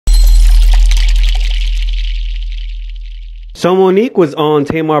So Monique was on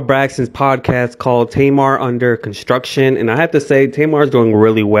Tamar Braxton's podcast called Tamar Under Construction. And I have to say, Tamar's doing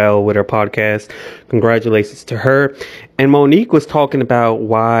really well with her podcast. Congratulations to her. And Monique was talking about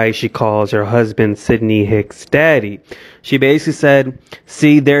why she calls her husband Sidney Hicks daddy. She basically said,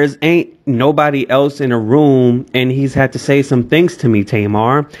 see, there's ain't nobody else in a room, and he's had to say some things to me,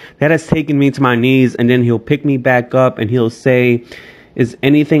 Tamar. That has taken me to my knees, and then he'll pick me back up and he'll say, is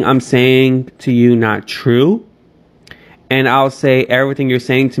anything I'm saying to you not true? And I'll say, everything you're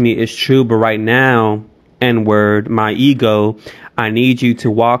saying to me is true, but right now, N-word, my ego, I need you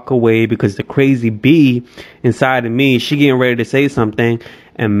to walk away because the crazy bee inside of me, she getting ready to say something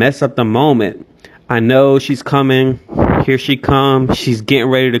and mess up the moment. I know she's coming. Here she comes. She's getting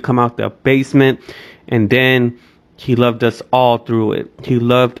ready to come out the basement. And then he loved us all through it. He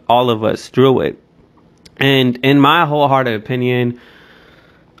loved all of us through it. And in my wholehearted opinion,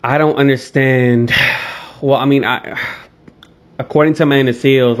 I don't understand. Well, I mean, according to Amanda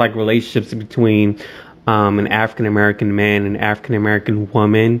Seales, like relationships between an African American man and an African American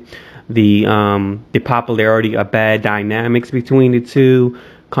woman, the popularity of bad dynamics between the two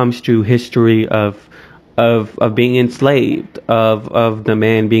comes through history of being enslaved, of the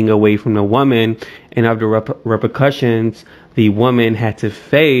man being away from the woman, and of the repercussions the woman had to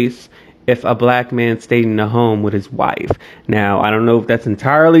face if a black man stayed in the home with his wife. Now, I don't know if that's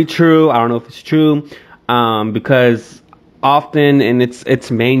entirely true. I don't know if it's true, because often, and it's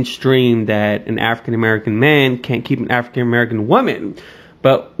mainstream that an African American man can't keep an African American woman.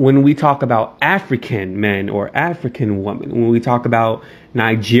 But when we talk about African men or African women, when we talk about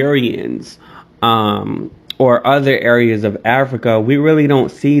Nigerians or other areas of Africa, we really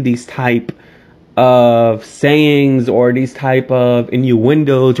don't see these type of sayings or these type of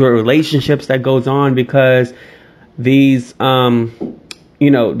innuendos or relationships that goes on, because these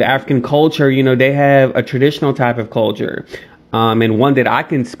the African culture, they have a traditional type of culture. And one that I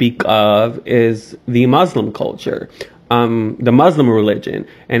can speak of is the Muslim culture, the Muslim religion,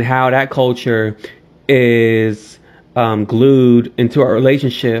 and how that culture is glued into a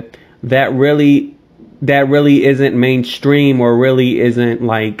relationship that really isn't mainstream, or really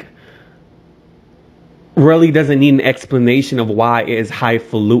doesn't need an explanation of why it is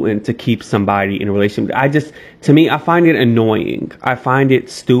highfalutin to keep somebody in a relationship. To me, I find it annoying. I find it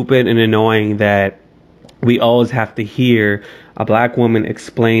stupid and annoying that we always have to hear a black woman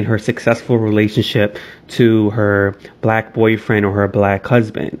explain her successful relationship to her black boyfriend or her black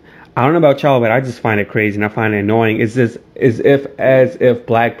husband. I don't know about y'all, but I just find it crazy and I find it annoying. It's just as if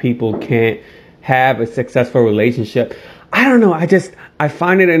black people can't have a successful relationship. I don't know. I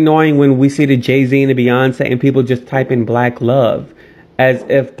find it annoying when we see the Jay-Z and the Beyonce and people just type in black love, as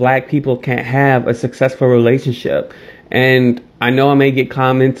if black people can't have a successful relationship. And I know I may get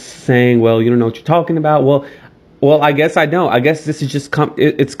comments saying, well, you don't know what you're talking about. Well, I guess I don't. I guess this is just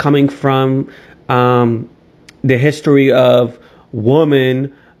it's coming from the history of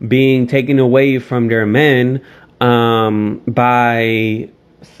women being taken away from their men by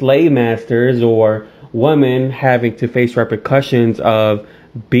slave masters, or women having to face repercussions of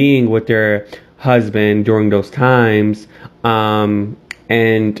being with their husband during those times,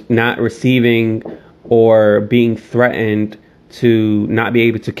 and not receiving or being threatened to not be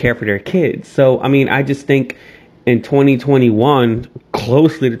able to care for their kids. So, I mean, I just think in 2021,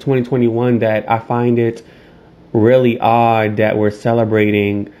 closely to 2021, that I find it really odd that we're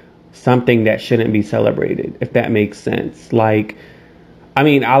celebrating something that shouldn't be celebrated, if that makes sense. Like, I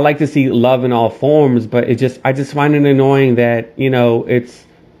mean, I like to see love in all forms, but I just find it annoying that, it's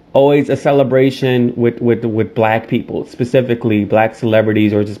always a celebration with black people, specifically black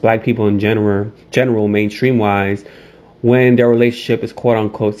celebrities, or just black people in general, mainstream wise, when their relationship is quote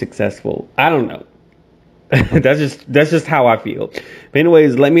unquote successful. I don't know. That's just how I feel. But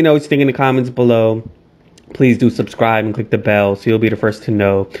anyways, let me know what you think in the comments below. Please do subscribe and click the bell so you'll be the first to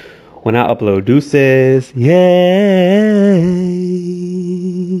know when I upload. Deuces. Yeah.